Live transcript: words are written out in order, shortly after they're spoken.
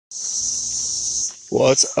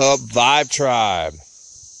What's up, Vibe Tribe?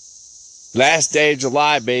 Last day of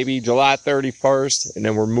July, baby. July 31st, and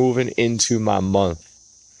then we're moving into my month.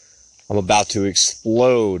 I'm about to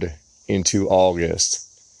explode into August.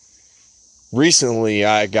 Recently,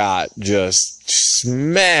 I got just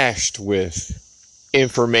smashed with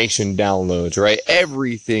information downloads, right?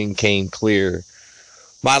 Everything came clear.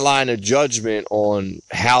 My line of judgment on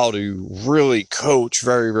how to really coach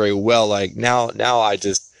very, very well. Like now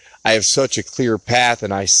I have such a clear path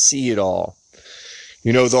and I see it all.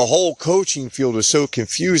 You know, the whole coaching field is so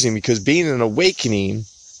confusing because being an awakening,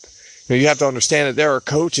 you have to understand that there are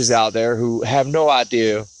coaches out there who have no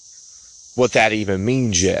idea what that even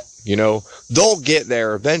means yet. You know, they'll get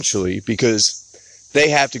there eventually because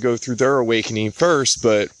they have to go through their awakening first,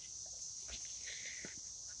 but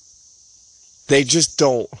they just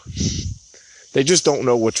don't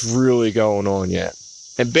know what's really going on yet.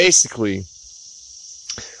 And basically,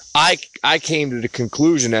 I came to the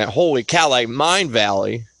conclusion that, holy cow, like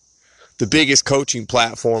Mindvalley, the biggest coaching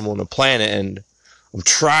platform on the planet, and I'm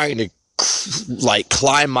trying to like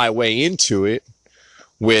climb my way into it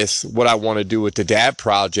with what I want to do with the Dad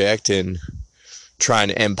Project and trying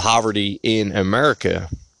to end poverty in America.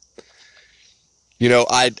 You know,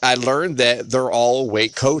 I learned that they're all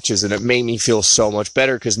awake coaches, and it made me feel so much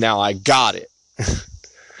better because now I got it.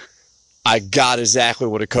 I got exactly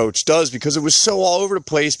what a coach does because it was so all over the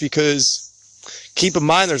place. Because keep in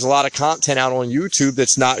mind, there's a lot of content out on YouTube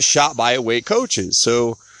that's not shot by awake coaches.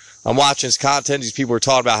 So I'm watching this content. These people are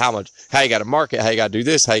talking about how you got to market, how you got to do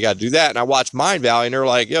this, how you got to do that. And I watch Mindvalley and they're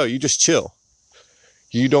like, yo, you just chill.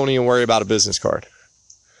 You don't even worry about a business card.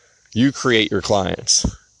 You create your clients.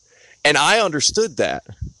 And I understood that.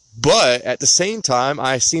 But at the same time,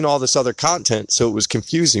 I've seen all this other content, so it was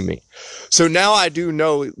confusing me. So now I do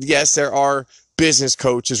know, yes, there are business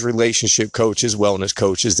coaches, relationship coaches, wellness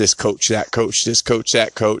coaches, this coach, that coach, this coach,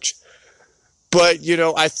 that coach. But, you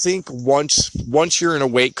know, I think once you're an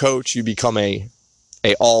awake coach, you become a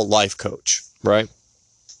all life coach, right?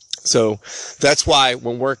 So that's why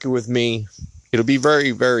when working with me, it'll be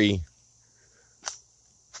very, very,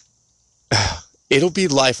 it'll be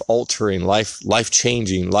life altering, life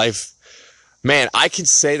changing, man, I can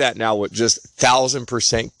say that now with just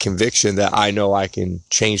 1,000% conviction that I know I can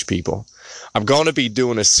change people. I'm going to be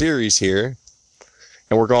doing a series here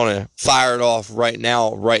and we're going to fire it off right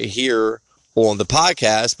now, right here on the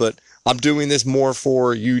podcast, but I'm doing this more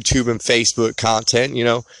for YouTube and Facebook content. You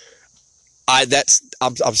know,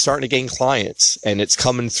 I'm starting to gain clients and it's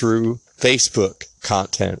coming through Facebook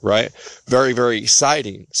content, right? Very, very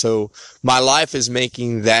exciting. So my life is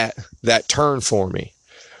making that turn for me.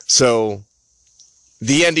 So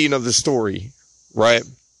the ending of the story, right?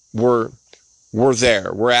 We're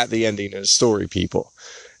there. We're at the ending of the story, people.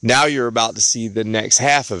 Now you're about to see the next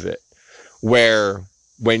half of it, where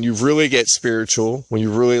when you really get spiritual, when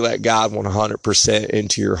you really let God 100%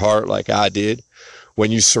 into your heart like I did,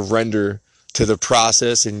 when you surrender to the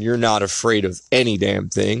process and you're not afraid of any damn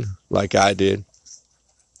thing like I did,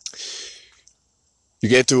 you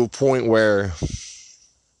get to a point where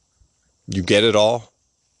you get it all.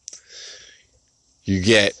 You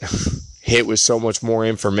get hit with so much more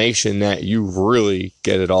information that you really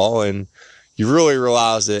get it all. And you really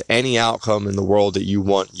realize that any outcome in the world that you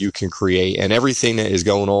want, you can create. And everything that is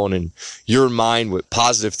going on in your mind with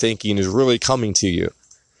positive thinking is really coming to you.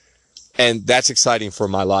 And that's exciting for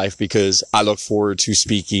my life because I look forward to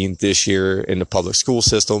speaking this year in the public school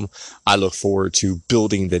system. I look forward to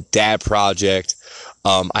building the Dad Project.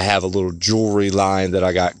 I have a little jewelry line that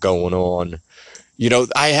I got going on. You know,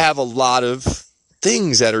 I have a lot of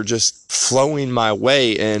things that are just flowing my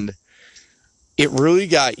way. And it really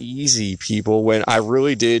got easy, people, when I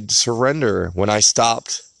really did surrender, when I just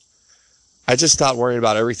stopped worrying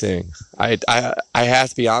about everything. I have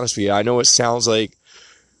to be honest with you. I know it sounds like,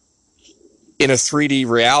 in a 3D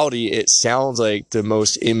reality, it sounds like the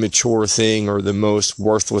most immature thing or the most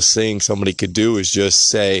worthless thing somebody could do is just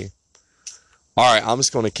say, all right, I'm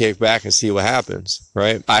just going to kick back and see what happens,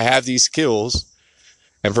 right? I have these skills,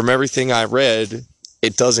 and from everything I read,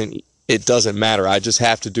 it doesn't matter. I just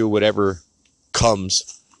have to do whatever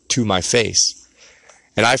comes to my face.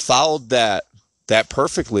 And I followed that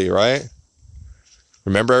perfectly, right?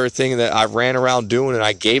 Remember everything that I ran around doing, and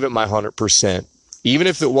I gave it my 100%, even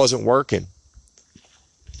if it wasn't working.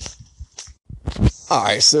 All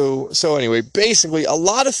right, so anyway, basically, a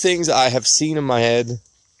lot of things I have seen in my head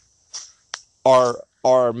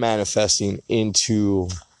are manifesting into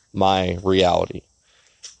my reality,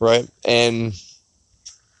 right? And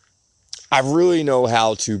I really know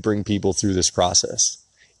how to bring people through this process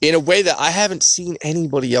in a way that I haven't seen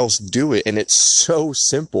anybody else do it, and it's so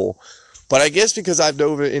simple, But I guess because I've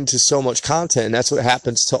dove into so much content, and that's what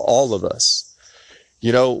happens to all of us.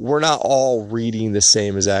 You know, we're not all reading the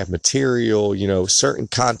same exact material. You know, certain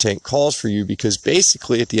content calls for you because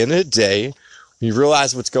basically at the end of the day, when you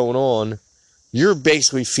realize what's going on, you're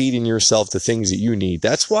basically feeding yourself the things that you need.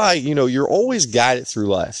 That's why, you know, you're always guided through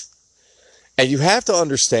life. And you have to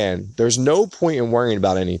understand there's no point in worrying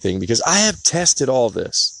about anything because I have tested all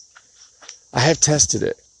this. I have tested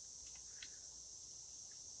it.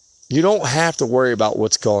 You don't have to worry about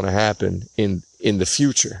what's going to happen in the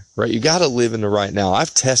future, right? You got to live in the right now.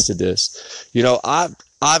 I've tested this. You know,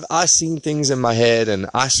 I've seen things in my head and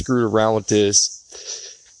I screwed around with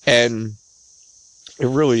this, and it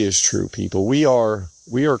really is true, people. We are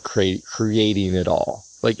creating it all.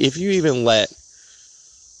 Like, if you even let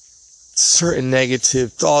certain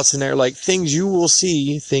negative thoughts in there, like things, you will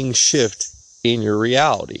see things shift in your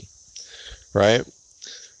reality, right?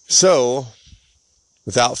 So,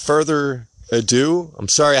 without further ado, I'm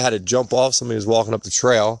sorry I had to jump off. Somebody was walking up the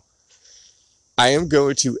trail. I am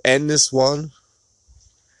going to end this one,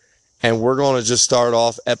 and we're going to just start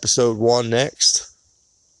off episode 1 next.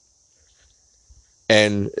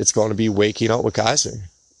 And it's going to be Waking Up with Kaiser.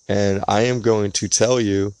 And I am going to tell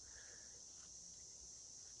you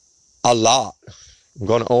a lot. I'm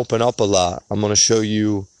going to open up a lot. I'm going to show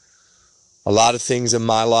you a lot of things in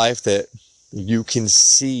my life that you can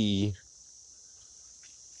see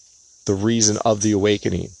the reason of the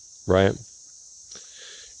awakening, right?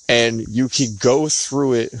 And you can go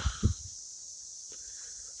through it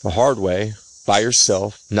the hard way by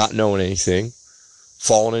yourself, not knowing anything,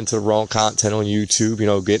 falling into the wrong content on YouTube, you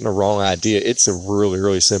know, getting the wrong idea. It's a really,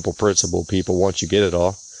 really simple principle, people, once you get it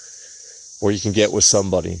all. Or you can get with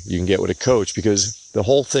somebody. You can get with a coach, because the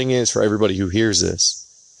whole thing is, for everybody who hears this,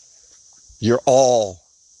 you're all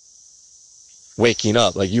waking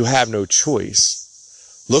up. Like, you have no choice.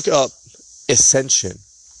 Look up ascension.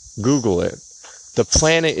 Google it. The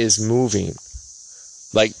planet is moving.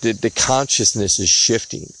 Like, the consciousness is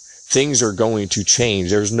shifting. Things are going to change.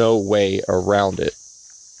 There's no way around it.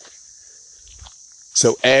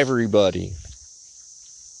 So everybody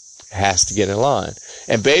has to get in line.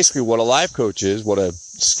 And basically what a life coach is, what a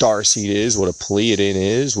starseed is, what a Pleiadian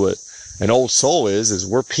is, what an old soul is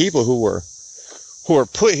we're people who are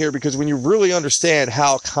put here because when you really understand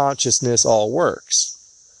how consciousness all works,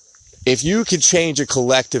 if you could change a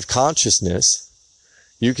collective consciousness,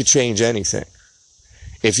 you could change anything.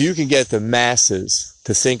 If you can get the masses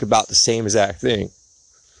to think about the same exact thing,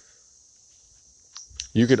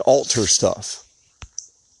 you could alter stuff.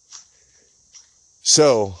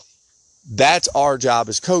 So that's our job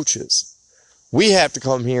as coaches. We have to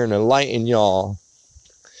come here and enlighten y'all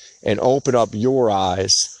and open up your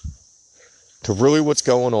eyes to really what's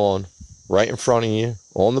going on right in front of you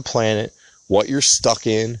on the planet, what you're stuck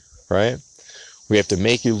in, right? We have to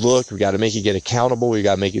make you look. We got to make you get accountable. We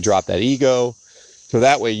got to make you drop that ego. So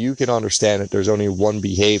that way you can understand that there's only one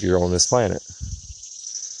behavior on this planet.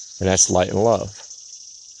 And that's light and love.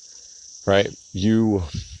 Right? You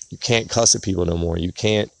can't cuss at people no more. You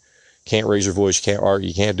can't raise your voice. You can't argue.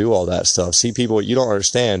 You can't do all that stuff. See, people, what you don't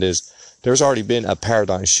understand is there's already been a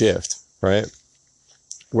paradigm shift, right?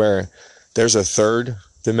 Where there's a third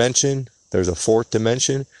dimension, there's a fourth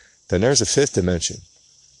dimension, then there's a fifth dimension.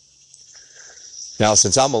 Now,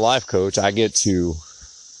 since I'm a life coach, I get to,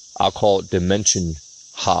 I'll call it dimension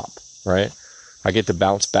hop, right? I get to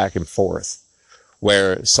bounce back and forth,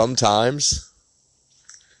 where sometimes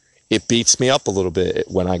it beats me up a little bit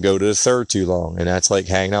when I go to the third too long. And that's like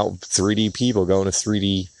hanging out with 3D people, going to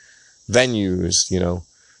 3D venues, you know,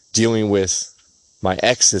 dealing with my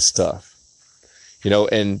ex's stuff, you know,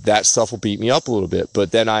 and that stuff will beat me up a little bit.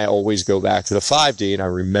 But then I always go back to the 5D and I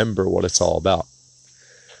remember what it's all about.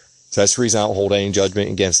 So that's the reason I don't hold any judgment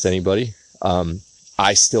against anybody.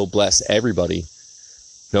 I still bless everybody,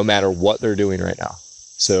 no matter what they're doing right now.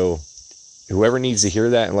 So whoever needs to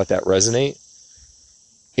hear that and let that resonate,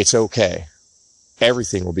 it's okay.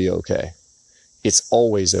 Everything will be okay. It's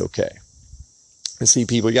always okay. And see,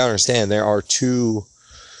 people, you gotta understand, there are two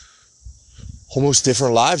almost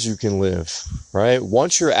different lives you can live, right?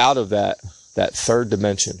 Once you're out of that third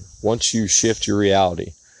dimension, once you shift your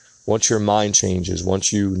reality, once your mind changes,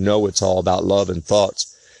 once you know it's all about love and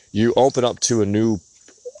thoughts, you open up to a new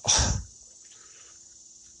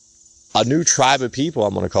tribe of people,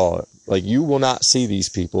 I'm going to call it. Like, you will not see these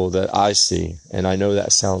people that I see. And I know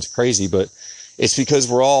that sounds crazy, but it's because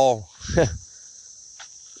we're all,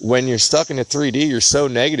 when you're stuck in a 3D, you're so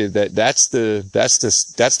negative that's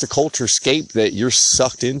the culture scape that you're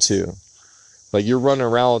sucked into. Like, you're running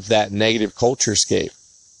around with that negative culture scape.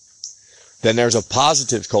 Then there's a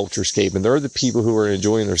positive culturescape, and they're the people who are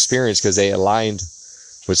enjoying their experience because they aligned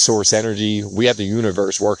with source energy. We have the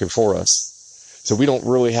universe working for us. So we don't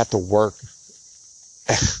really have to work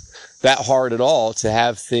that hard at all to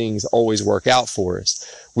have things always work out for us.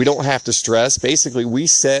 We don't have to stress. Basically, we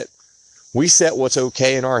set what's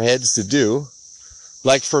okay in our heads to do.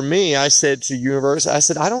 Like for me, I said to the universe, I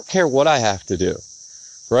said, I don't care what I have to do,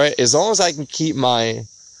 right? As long as I can keep my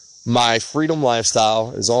freedom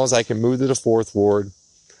lifestyle, as long as I can move to the fourth ward,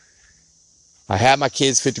 I have my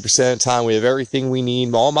kids 50% of the time, we have everything we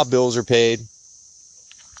need, all my bills are paid.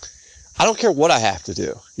 I don't care what I have to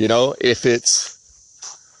do. You know, if it's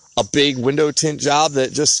a big window tint job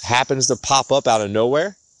that just happens to pop up out of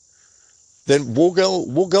nowhere, then we'll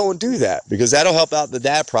go and do that, because that'll help out the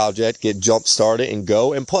dad project get jump started and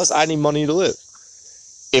go. And plus I need money to live.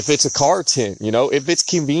 If it's a car tint, you know, if it's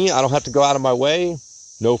convenient, I don't have to go out of my way.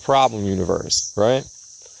 No problem, universe, right?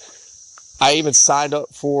 I even signed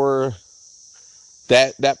up for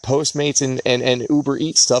that Postmates and Uber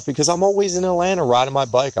Eats stuff because I'm always in Atlanta riding my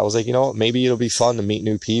bike. I was like, you know what, maybe it'll be fun to meet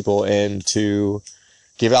new people and to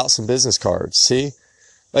give out some business cards. See?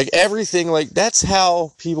 Like everything, like that's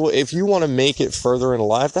how people, if you want to make it further in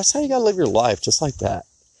life, that's how you got to live your life, just like that.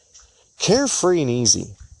 Carefree and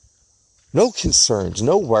easy. No concerns,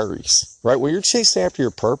 no worries, right? When you're chasing after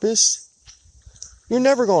your purpose, you're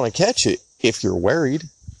never going to catch it if you're worried,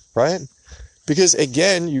 right? Because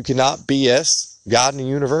again, you cannot BS God and the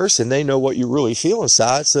universe, and they know what you really feel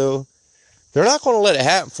inside. So they're not going to let it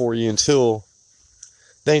happen for you until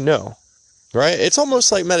they know, right? It's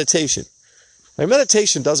almost like meditation. Like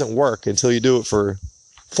meditation doesn't work until you do it for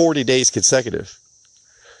 40 days consecutive.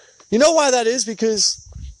 You know why that is? Because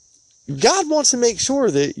God wants to make sure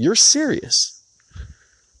that you're serious.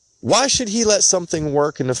 Why should he let something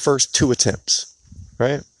work in the first 2 attempts?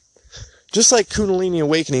 Right? Just like Kundalini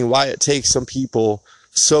awakening, why it takes some people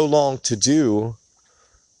so long to do,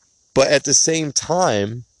 but at the same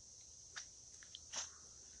time,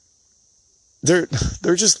 they're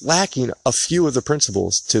just lacking a few of the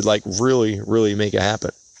principles to like really make it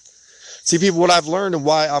happen. See, people, what I've learned and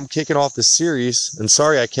why I'm kicking off this series, and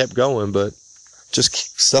sorry I kept going, but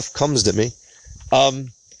just stuff comes to me,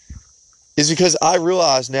 is because I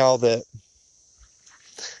realize now that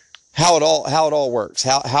how it all works,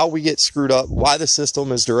 how we get screwed up, why the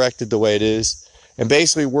system is directed the way it is. And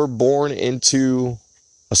basically we're born into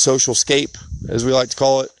a social scape, as we like to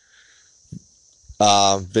call it.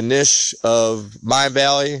 Vinish of Mind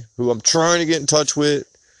Valley, who I'm trying to get in touch with,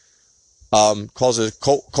 calls it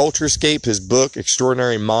Culturescape, his book,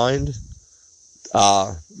 Extraordinary Mind.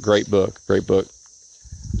 Great book.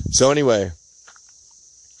 So anyway,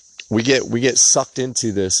 we get sucked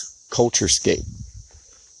into this culturescape.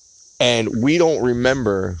 And we don't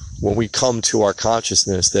remember when we come to our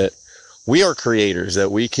consciousness that we are creators, that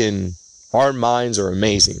our minds are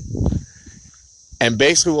amazing. And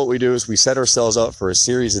basically what we do is we set ourselves up for a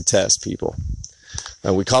series of tests, people.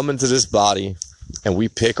 And we come into this body and we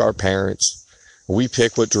pick our parents. We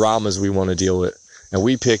pick what dramas we want to deal with. And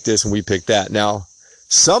we pick this and we pick that. Now,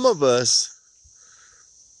 some of us,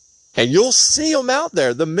 and you'll see them out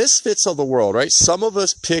there, the misfits of the world, right? Some of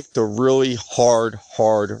us pick the really hard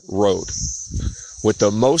road with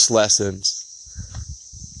the most lessons,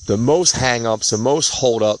 the most hang-ups, the most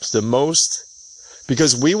hold-ups,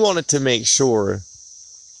 because we wanted to make sure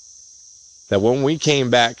that when we came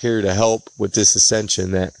back here to help with this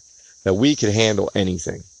ascension, that we could handle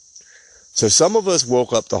anything. So some of us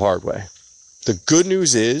woke up the hard way. The good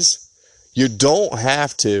news is you don't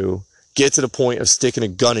have to get to the point of sticking a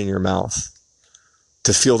gun in your mouth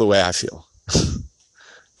to feel the way I feel.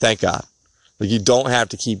 Thank God. Like, you don't have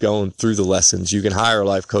to keep going through the lessons. You can hire a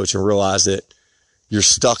life coach and realize that you're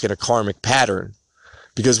stuck in a karmic pattern.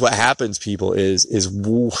 Because what happens, people, is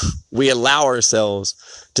we allow ourselves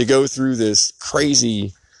to go through this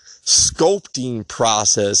crazy sculpting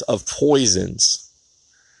process of poisons.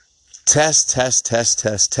 Test.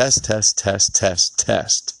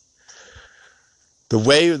 The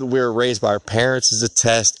way that we were raised by our parents is a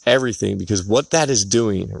test, everything, because what that is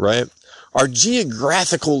doing, right? Our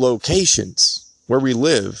geographical locations where we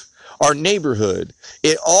live, our neighborhood,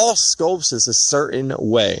 it all sculpts us a certain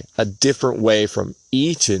way, a different way from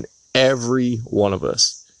each and every one of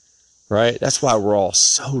us, right? That's why we're all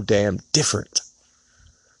so damn different.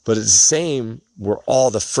 But it's the same, we're all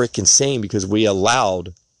the freaking same because we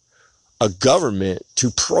allowed a government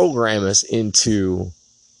to program us into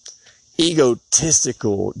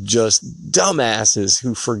egotistical, just dumbasses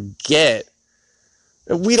who forget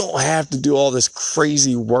that we don't have to do all this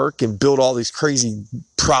crazy work and build all these crazy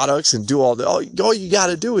products and do all you got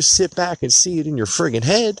to do is sit back and see it in your friggin'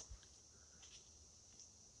 head.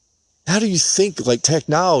 How do you think like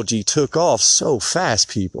technology took off so fast,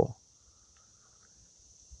 people?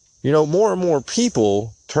 You know, more and more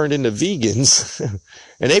people turned into vegans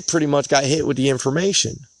and they pretty much got hit with the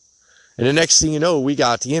information. And the next thing you know, we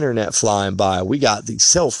got the internet flying by. We got these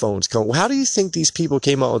cell phones coming. How do you think these people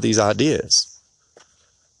came up with these ideas?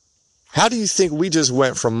 How do you think we just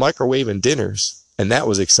went from microwaving dinners, and that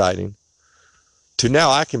was exciting, to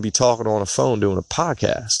now I can be talking on a phone doing a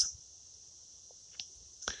podcast?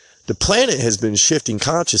 The planet has been shifting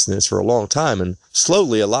consciousness for a long time, and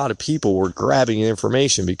slowly a lot of people were grabbing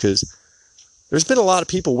information because there's been a lot of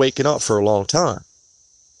people waking up for a long time.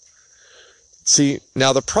 See,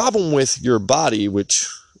 now the problem with your body, which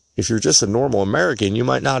if you're just a normal American, you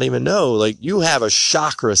might not even know, like you have a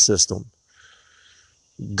chakra system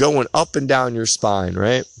going up and down your spine,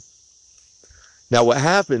 right? Now what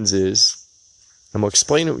happens is, I'm going to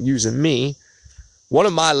explain it using me. One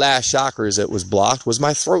of my last chakras that was blocked was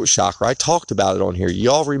my throat chakra. I talked about it on here.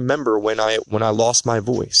 Y'all remember when I lost my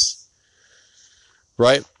voice,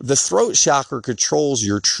 right? The throat chakra controls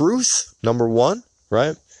your truth, number one,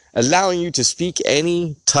 right? Allowing you to speak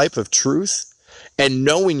any type of truth, and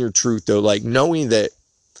knowing your truth, though, like knowing that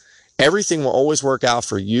everything will always work out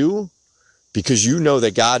for you because you know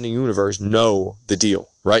that God and the universe know the deal,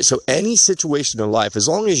 right? So any situation in life, as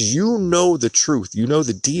long as you know the truth, you know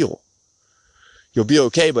the deal, you'll be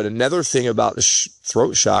okay. But another thing about the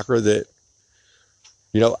throat chakra that,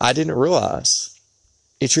 you know, I didn't realize,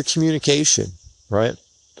 it's your communication, right?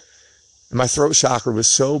 And my throat chakra was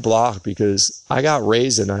so blocked because I got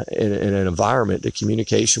raised in an environment that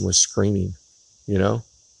communication was screaming, you know?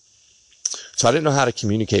 So I didn't know how to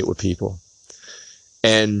communicate with people.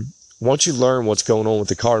 And once you learn what's going on with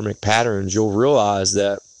the karmic patterns, you'll realize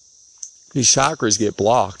that these chakras get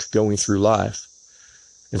blocked going through life.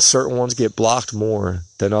 And certain ones get blocked more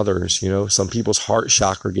than others, you know? Some people's heart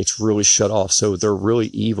chakra gets really shut off, so they're really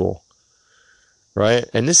evil. Right?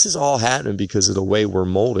 And this is all happening because of the way we're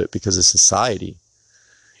molded, because of society.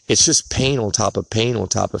 It's just pain on top of pain, on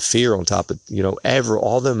top of fear, on top of, you know,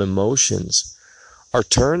 all them emotions are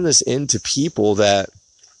turning this into people that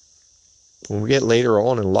when we get later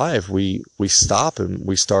on in life, we stop and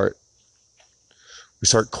we start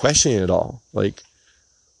questioning it all. Like,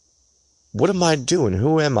 what am I doing?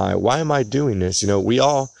 Who am I? Why am I doing this? You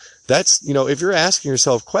know, that's, you know, if you're asking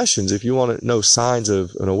yourself questions, if you want to know signs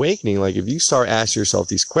of an awakening, like if you start asking yourself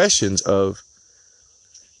these questions of,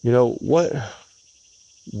 you know,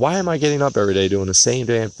 why am I getting up every day doing the same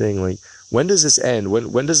damn thing? Like, when does this end?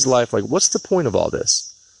 When does life, like, what's the point of all this?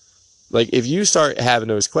 Like, if you start having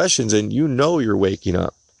those questions and you know you're waking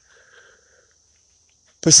up.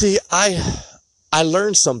 But see, I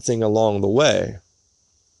learned something along the way.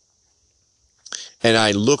 And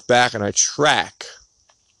I look back and I track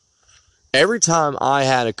every time I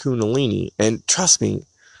had a Kundalini. And trust me,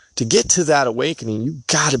 to get to that awakening, you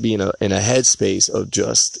got to be in a headspace of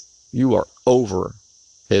just, you are over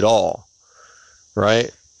it all,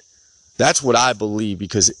 right? That's what I believe,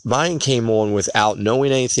 because mine came on without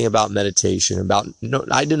knowing anything about meditation,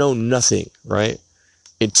 I didn't know nothing, right?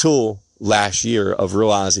 Until last year of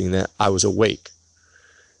realizing that I was awake.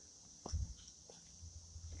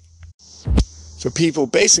 So people,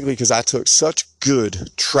 basically, because I took such good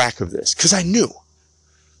track of this, because I knew,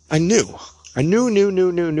 and I'm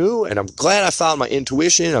glad I found my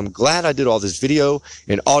intuition. I'm glad I did all this video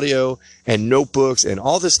and audio and notebooks and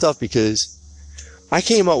all this stuff, because I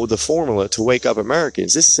came up with the formula to wake up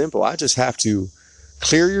Americans. It's simple. I just have to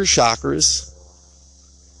clear your chakras,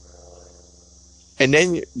 and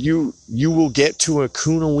then you will get to a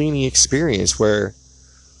Kundalini experience where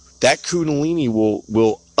that Kundalini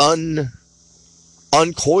will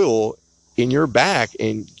uncoil in your back,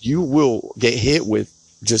 and you will get hit with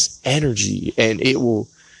just energy, and it'll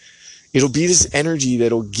be this energy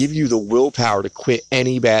that'll give you the willpower to quit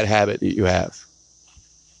any bad habit that you have.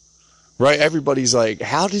 Right? Everybody's like,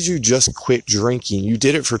 how did you just quit drinking? You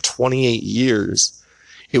did it for 28 years.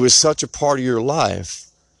 It was such a part of your life.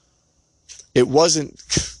 It wasn't,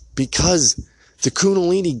 because the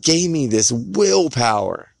Kundalini gave me this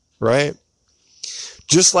willpower, right?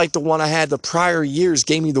 Just like the one I had the prior years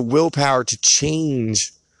gave me the willpower to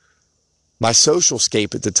change my social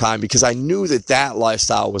scape at the time, because I knew that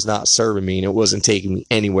lifestyle was not serving me and it wasn't taking me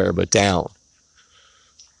anywhere but down.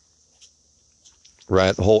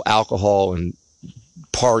 Right? The whole alcohol and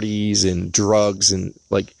parties and drugs, and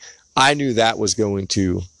like, I knew that was going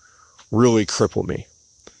to really cripple me.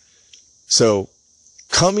 So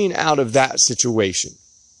coming out of that situation.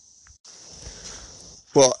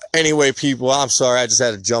 Well, anyway, people, I'm sorry. I just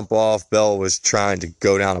had to jump off. Belle was trying to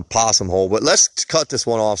go down a possum hole, but let's cut this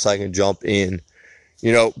one off so I can jump in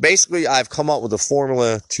You know, basically, I've come up with a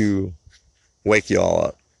formula to wake you all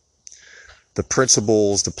up. The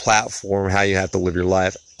principles, the platform, how you have to live your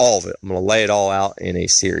life, all of it. I'm going to lay it all out in a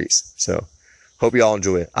series. So, hope you all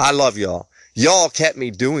enjoy it. I love y'all. Y'all kept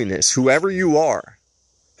me doing this. Whoever you are,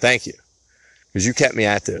 thank you. Because you kept me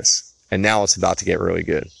at this. And now it's about to get really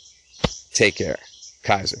good. Take care.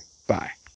 Kaiser. Bye.